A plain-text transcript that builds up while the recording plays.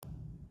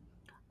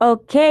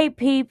Okay,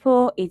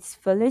 people, it's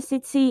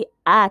Felicity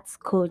at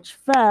Coach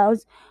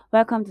Fells.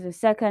 Welcome to the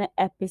second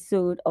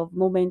episode of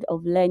Moment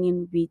of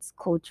Learning with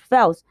Coach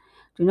Fells.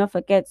 Do not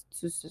forget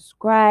to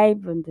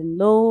subscribe and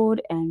download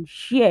and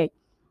share.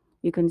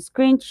 You can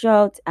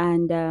screenshot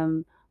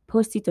and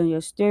post it on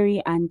your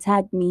story and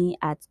tag me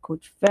at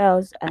Coach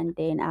Fells, and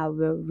then I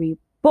will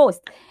repost.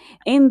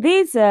 In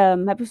this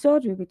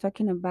episode, we'll be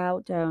talking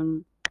about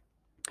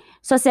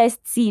success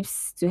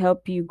tips to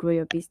help you grow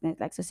your business,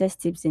 like success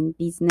tips in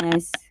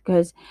business,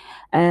 because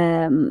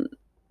we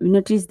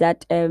notice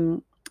that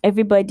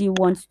everybody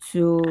wants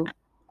to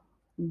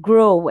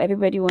grow,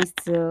 everybody wants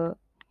to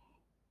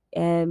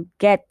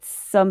get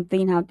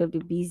something out of the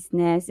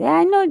business. Yeah,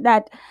 I know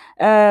that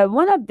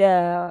one of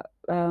the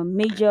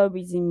major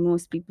reason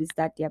most people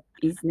start their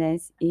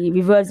business, it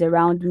revolves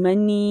around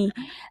money,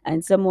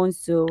 and someone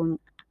to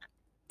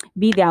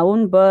be their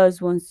own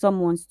boss, when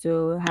someone wants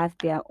to have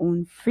their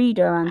own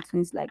freedom and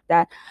things like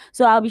that.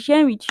 So I'll be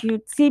sharing with you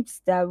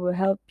tips that will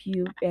help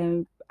you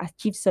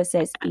achieve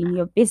success in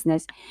your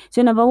business.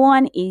 So number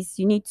one is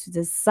you need to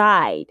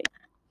decide.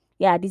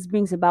 Yeah, this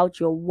brings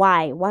about your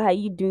why. Why are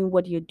you doing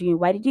what you're doing?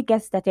 Why did you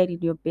get started in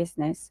your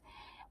business?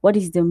 What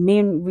is the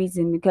main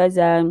reason? Because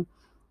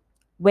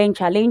when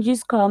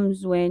challenges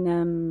comes,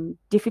 when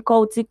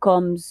difficulty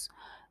comes,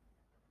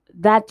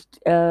 that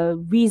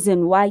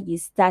reason why you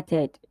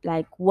started,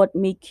 like what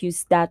make you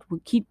start, will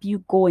keep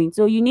you going.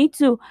 So you need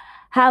to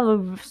have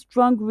a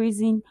strong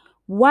reason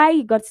why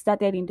you got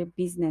started in the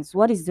business.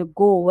 What is the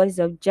goal? What is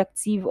the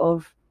objective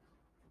of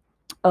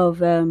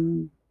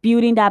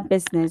building that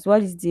business?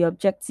 What is the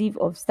objective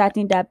of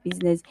starting that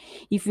business?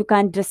 If you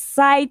can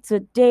decide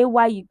today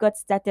why you got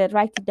started,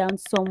 write it down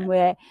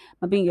somewhere,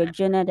 maybe in your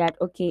journal, that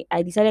okay,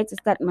 I decided to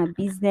start my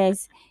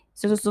business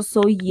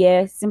so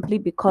yeah, simply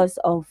because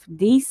of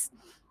this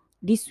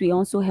will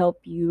also help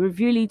you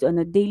review it on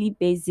a daily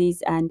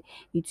basis, and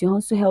it will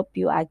also help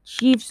you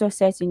achieve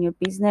success in your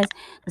business.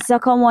 The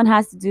second one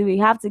has to do,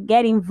 you have to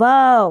get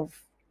involved.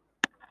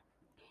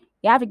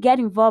 You have to get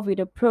involved with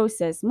the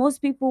process. Most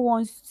people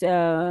wants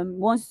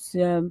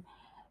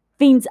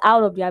things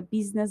out of their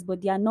business,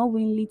 but they are not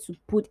willing to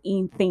put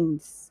in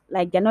things.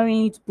 Like they're not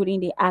willing to put in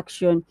the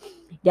action.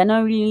 They're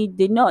not really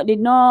they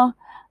not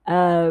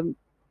um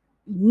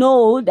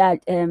know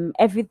that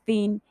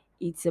everything,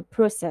 it's a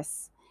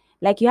process.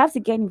 Like you have to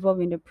get involved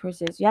in the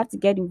process. You have to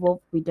get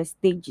involved with the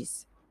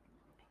stages.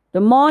 The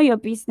more your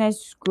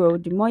business grow,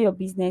 the more your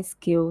business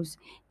scales.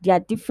 There are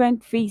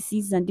different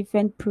phases and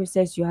different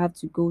process you have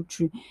to go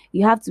through.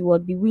 You have to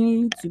be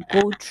willing to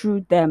go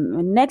through them.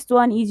 The next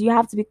one is you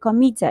have to be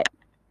committed.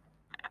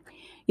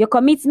 Your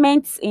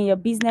commitments in your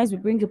business will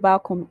bring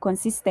about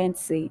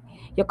consistency.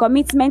 Your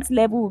commitment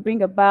level will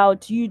bring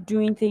about you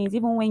doing things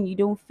even when you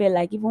don't feel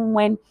like, even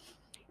when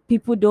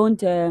people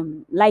don't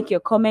like your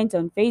comment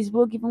on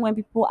Facebook, even when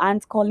people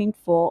aren't calling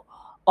for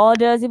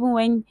orders, even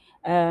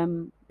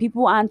when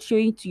people aren't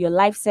showing to your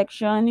live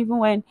section, even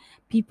when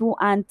people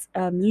aren't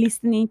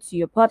listening to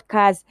your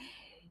podcast.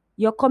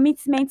 Your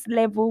commitment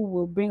level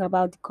will bring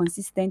about the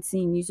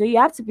consistency in you. So you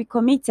have to be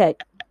committed.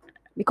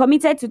 Be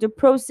committed to the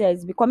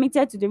process. Be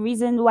committed to the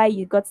reason why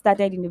you got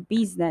started in the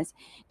business.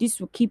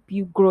 This will keep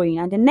you growing.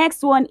 And the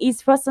next one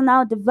is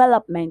personal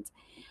development.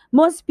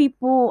 Most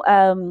people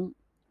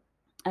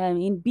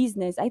in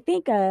business, I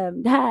think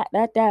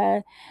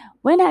that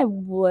when I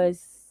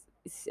was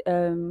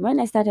when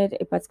I started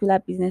a particular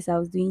business I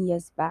was doing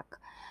years back,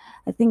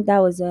 I think that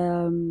was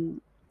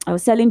I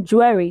was selling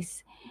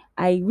jewelries.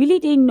 I really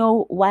didn't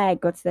know why I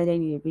got started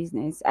in the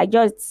business. I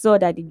just saw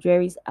that the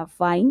jewelries are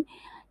fine,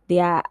 they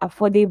are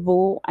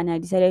affordable, and I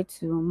decided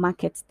to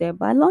market them.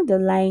 But along the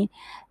line,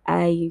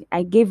 I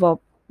gave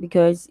up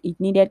because it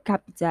needed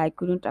capital. I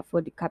couldn't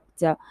afford the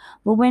capital.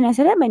 But when I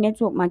started my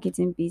network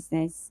marketing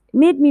business, it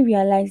made me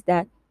realize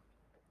that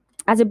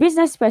as a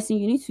business person,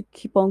 you need to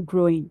keep on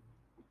growing.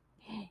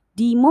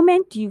 The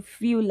moment you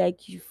feel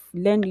like you've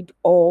learned it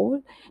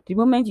all, the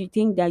moment you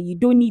think that you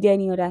don't need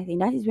any other thing,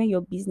 that is when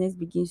your business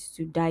begins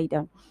to die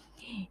down.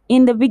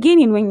 In the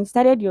beginning, when you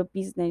started your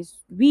business,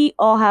 we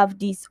all have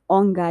this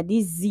hunger,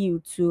 this zeal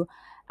to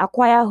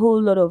acquire a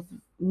whole lot of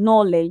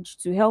knowledge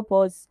to help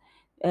us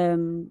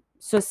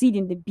succeed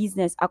in the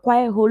business,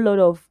 acquire a whole lot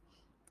of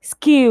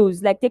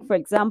skills. Like, take for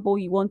example,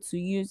 you want to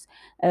use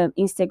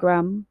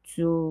Instagram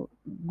to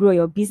grow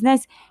your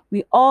business.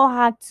 We all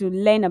had to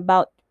learn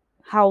about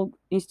how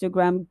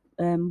Instagram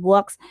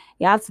works.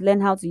 You have to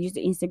learn how to use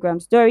the Instagram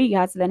story, you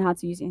have to learn how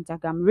to use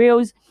Instagram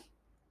reels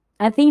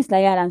and things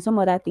like that, and some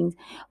other things.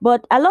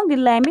 But along the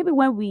line, maybe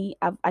when we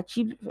have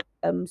achieved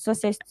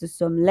success to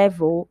some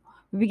level,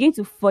 we begin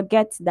to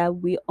forget that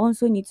we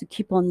also need to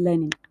keep on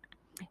learning.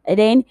 And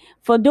then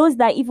for those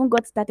that even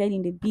got started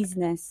in the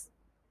business,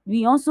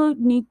 we also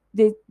need,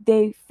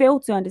 they fail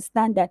to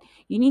understand that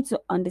you need to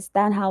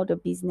understand how the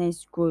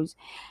business grows.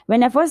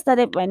 When I first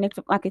started my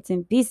network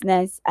marketing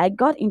business, I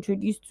got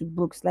introduced to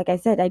books. Like I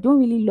said, I don't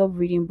really love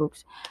reading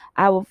books.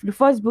 The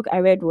first book I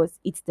read was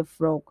It's the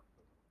Frog.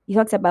 He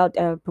talks about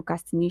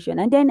procrastination,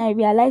 and then I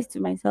realized to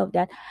myself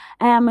that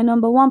I am a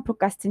number one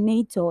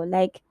procrastinator.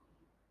 Like,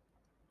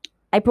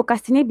 I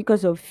procrastinate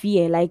because of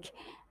fear. Like,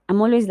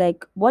 I'm always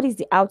like, what is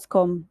the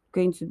outcome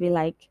going to be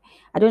like?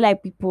 I don't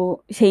like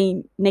people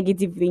saying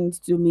negative things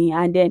to me,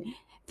 and then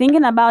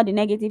thinking about the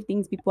negative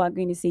things people are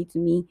going to say to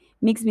me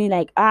makes me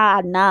like,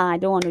 nah, I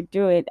don't want to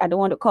do it. I don't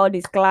want to call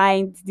this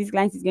client. This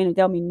client is going to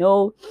tell me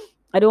no.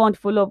 I don't want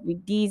to follow up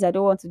with this. I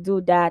don't want to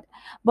do that.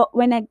 But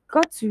when I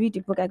got to read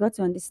the book, I got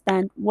to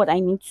understand what I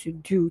need to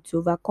do to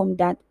overcome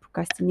that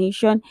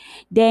procrastination.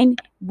 Then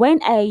when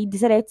I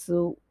decided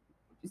to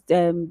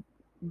um,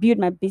 build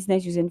my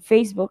business using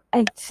Facebook,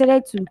 I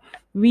decided to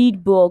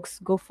read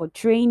books, go for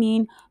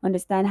training,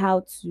 understand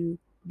how to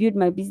build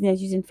my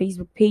business using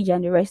Facebook page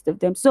and the rest of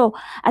them. So,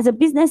 as a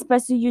business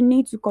person, you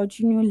need to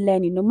continue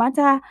learning, no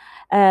matter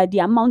the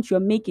amount you're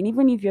making.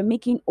 Even if you're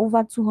making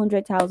over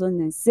 200,000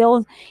 in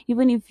sales,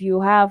 even if you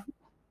have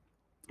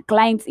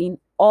clients in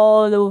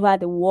all over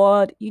the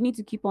world, you need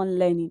to keep on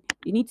learning.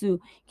 You need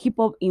to keep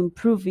up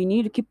improving. You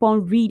need to keep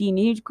on reading.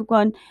 You need to keep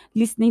on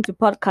listening to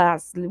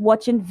podcasts,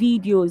 watching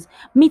videos,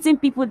 meeting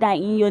people that are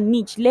in your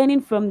niche,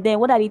 learning from them.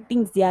 What are the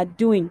things they are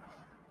doing?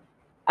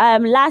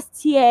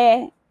 Last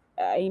year,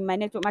 in my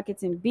network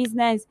marketing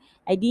business,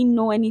 I didn't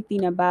know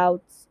anything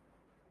about.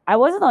 I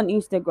wasn't on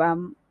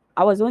Instagram.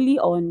 I was only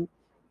on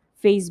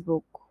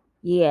Facebook.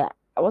 Yeah,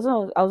 I was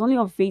only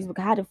on Facebook.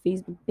 I had a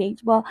Facebook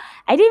page, but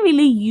I didn't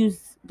really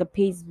use the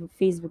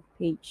Facebook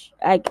page.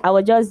 Like, I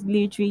was just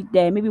literally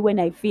there. Maybe when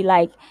I feel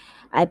like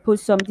I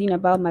post something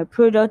about my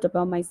product,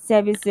 about my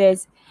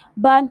services.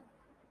 But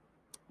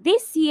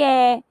this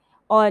year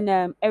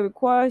on Eric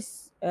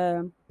Ross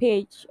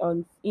page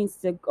on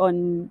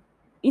Instagram,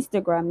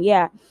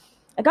 yeah,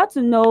 I got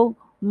to know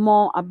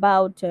more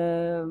about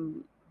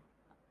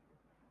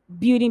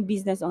building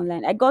business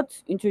online. I got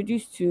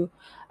introduced to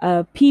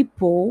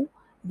people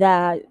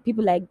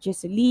like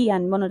Jesse Lee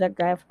and one other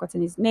guy, I've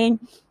forgotten his name,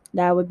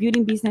 that were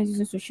building business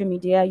using social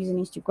media, using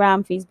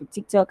Instagram, Facebook,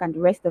 TikTok, and the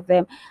rest of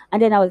them.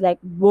 And then I was like,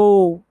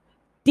 whoa,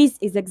 this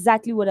is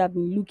exactly what I've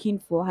been looking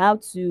for. How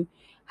to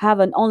have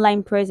an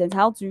online presence,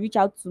 how to reach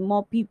out to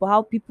more people,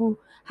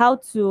 how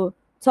to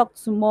talk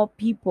to more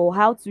people,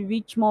 how to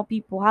reach more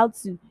people, how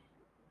to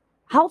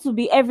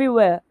be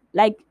everywhere,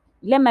 like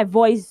let my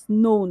voice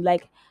known,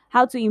 like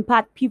how to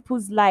impact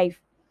people's life.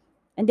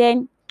 And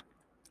then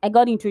I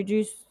got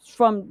introduced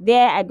from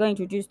there. I got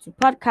introduced to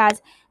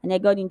podcasts, and I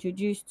got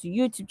introduced to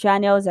YouTube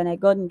channels, and I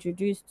got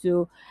introduced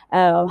to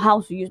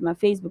how to use my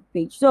Facebook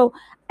page. So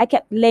I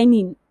kept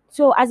learning.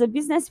 So as a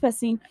business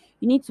person,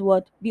 you need to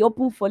what? Be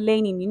open for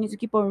learning. You need to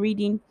keep on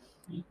reading.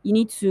 You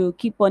need to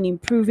keep on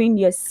improving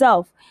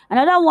yourself.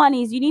 Another one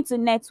is you need to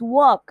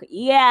network.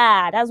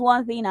 Yeah, that's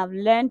one thing I've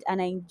learned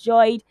and I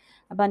enjoyed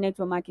about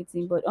network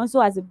marketing. But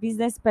also as a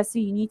business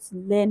person, you need to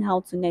learn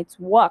how to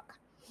network.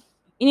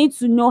 You need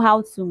to know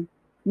how to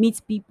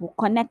meet people,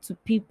 connect to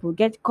people,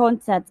 get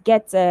contact,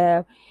 get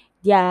their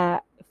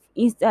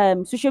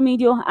social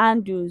media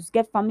handles,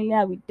 get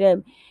familiar with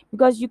them.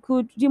 Because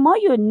the more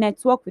you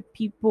network with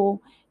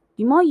people,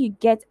 the more you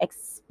get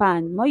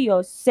expand, more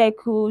your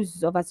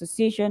circles of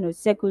association or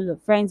circles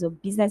of friends or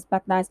business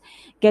partners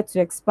get to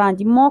expand,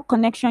 the more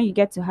connection you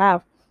get to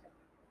have.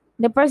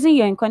 The person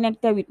you're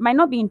connected with might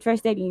not be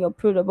interested in your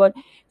product, but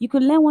you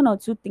could learn one or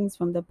two things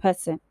from the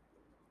person,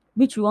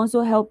 which will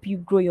also help you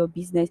grow your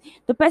business.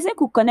 The person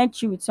could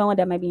connect you with someone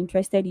that might be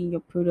interested in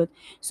your product.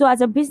 So,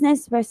 as a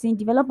business person,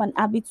 develop an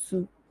habit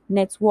to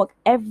network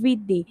every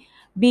day,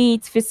 be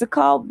it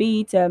physical,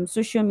 be it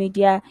social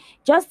media.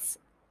 Just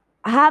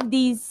have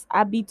this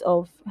habit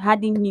of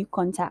adding new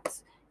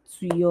contacts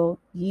to your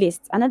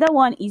list. Another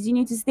one is you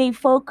need to stay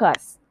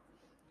focused.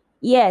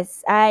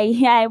 Yes,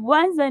 I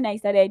once when I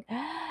started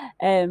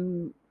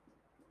um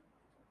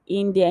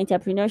in the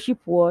entrepreneurship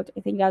world, I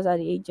think I was at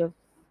the age of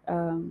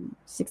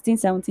 16,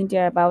 17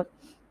 thereabout,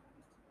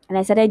 and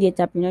I started the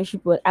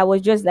entrepreneurship world. I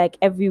was just like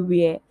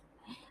everywhere.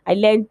 I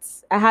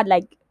had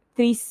like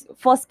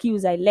four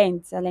skills I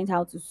learned. I learned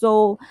how to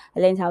sew,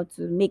 I learned how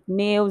to make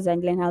nails, I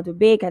learned how to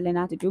bake, I learned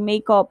how to do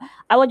makeup.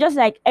 I was just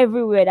like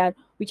everywhere, that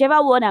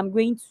whichever one I'm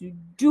going to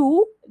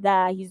do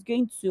that is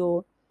going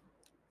to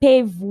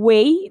pave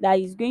way, that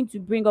is going to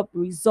bring up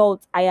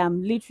results, I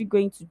am literally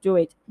going to do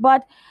it.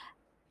 But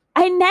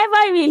I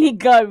never really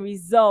got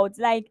results.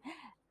 Like,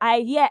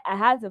 I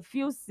had a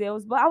few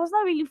sales, but I was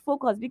not really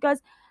focused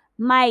because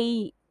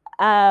my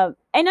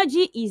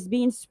energy is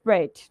being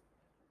spread.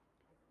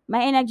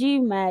 My energy,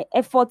 my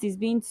effort is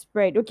being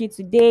spread. Okay,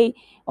 today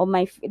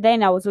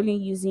then I was only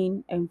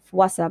using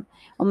WhatsApp.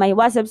 On my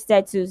WhatsApp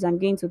status, I'm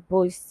going to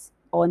post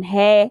on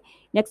hair.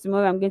 Next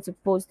tomorrow, I'm going to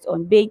post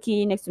on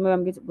baking. Next tomorrow,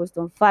 I'm going to post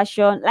on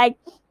fashion. Like,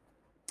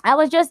 I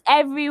was just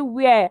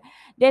everywhere.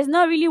 There's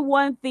not really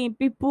one thing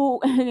people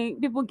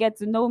people get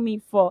to know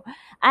me for.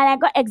 And I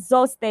got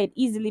exhausted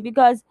easily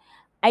because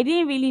I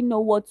didn't really know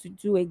what to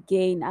do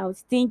again. I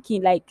was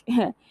thinking like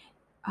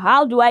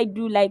how do I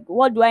do, like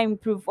what do I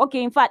improve?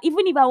 Okay, in fact,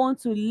 even if I want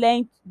to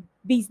learn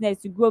business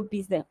to grow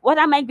business, what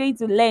am I going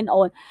to learn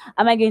on?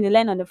 Am I going to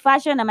learn on the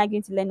fashion? Am I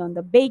going to learn on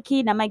the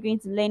baking? Am I going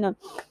to learn on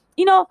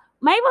my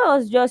mind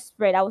was just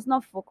spread. I was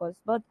not focused.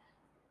 But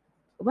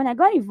when I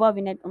got involved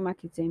in network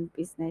marketing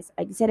business,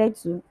 I decided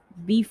to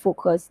be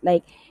focused,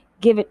 like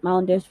give it my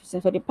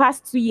 100%. For the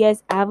past 2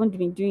 years, I haven't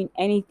been doing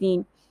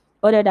anything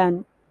other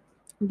than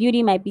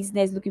building my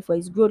business, looking for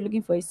its growth,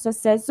 looking for its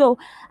success. So,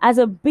 as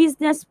a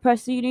business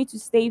person, you need to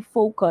stay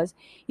focused.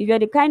 If you're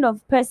the kind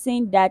of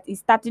person that is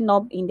starting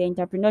up in the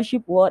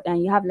entrepreneurship world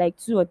and you have like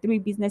 2 or 3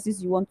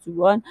 businesses you want to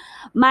run,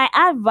 my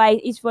advice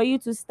is for you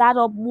to start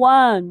up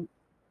one.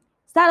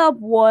 Start up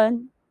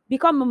one,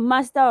 become a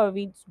master of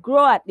it,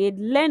 grow at it,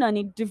 learn on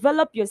it,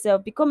 develop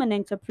yourself, become an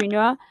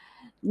entrepreneur,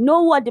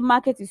 know what the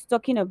market is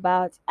talking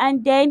about,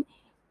 and then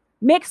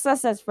make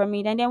success from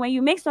it. And then when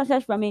you make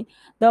success from it,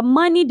 the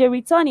money, the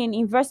return in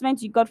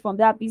investment you got from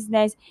that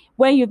business,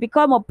 when you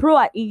become a pro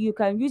at it, you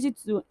can use it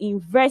to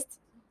invest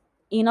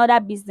in other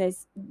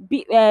business.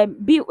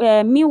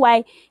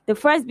 Meanwhile, the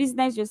first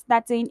business you're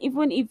starting,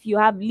 even if you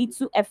have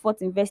little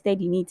effort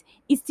invested in it,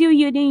 it's still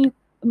yielding you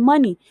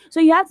money. So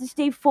you have to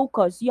stay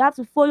focused. You have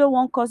to follow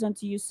one course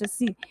until you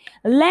succeed.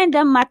 Learn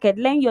the market,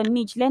 learn your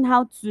niche, learn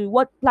how to,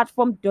 what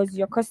platform does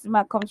your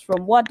customer comes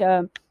from, what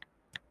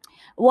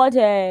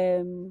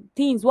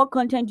things, what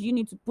content do you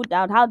need to put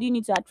out, how do you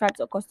need to attract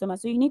your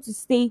customers. So you need to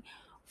stay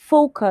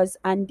focused,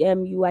 and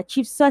you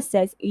achieve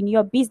success in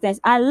your business.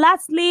 And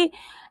lastly,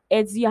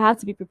 it's you have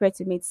to be prepared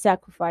to make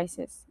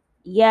sacrifices.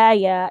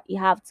 Yeah, you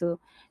have to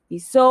be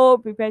so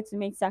prepared to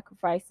make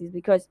sacrifices,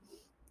 because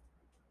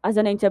as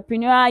an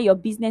entrepreneur, your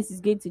business is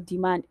going to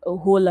demand a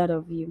whole lot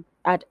of you,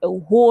 at a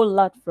whole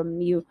lot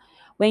from you.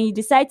 When you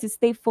decide to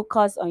stay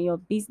focused on your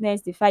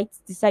business, decide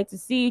to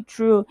see it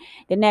through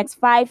the next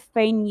 5,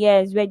 10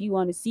 years, where do you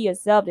want to see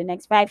yourself? The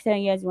next 5,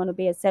 10 years, you want to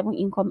be a 7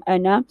 income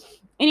earner.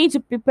 You need to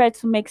prepare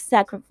to make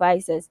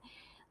sacrifices.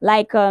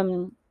 Like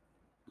a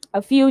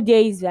few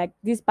days, like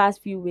these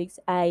past few weeks,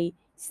 I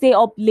stay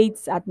up late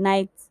at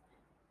night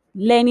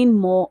learning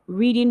more,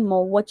 reading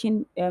more,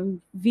 watching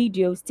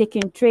videos,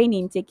 taking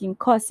training, taking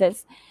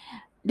courses.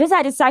 Those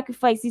are the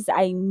sacrifices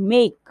I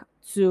make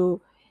to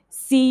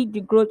see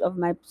the growth of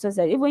my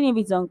success, even if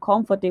it's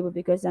uncomfortable,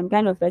 because I'm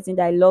kind of person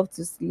that I love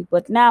to sleep.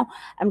 But now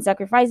I'm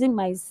sacrificing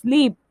my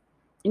sleep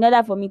in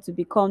order for me to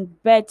become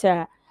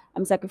better.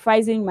 I'm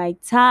sacrificing my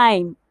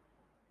time.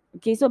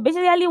 Okay, so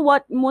basically,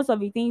 what most of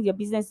the things your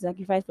business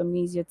sacrifice from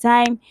you is your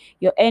time,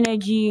 your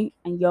energy,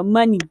 and your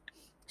money.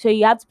 So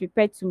you have to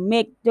prepare to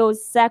make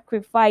those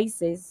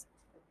sacrifices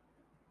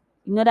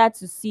in order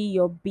to see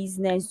your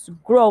business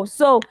grow.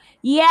 So,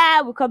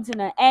 yeah, we come to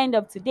the end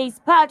of today's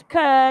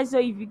podcast. So,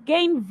 if you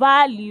gain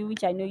value,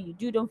 which I know you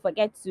do, don't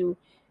forget to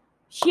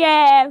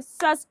share,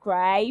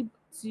 subscribe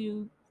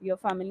to your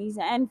families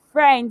and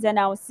friends, and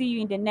I'll see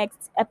you in the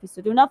next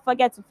episode. Do not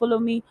forget to follow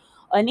me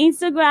on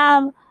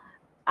Instagram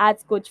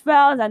at Coach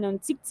Fells, and on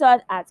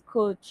TikTok at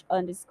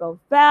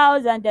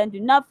Coach_Fells. And then do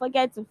not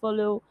forget to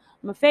follow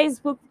my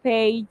Facebook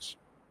page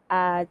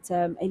at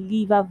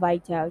Eliva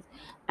Vitals.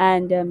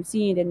 And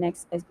see you in the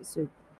next episode.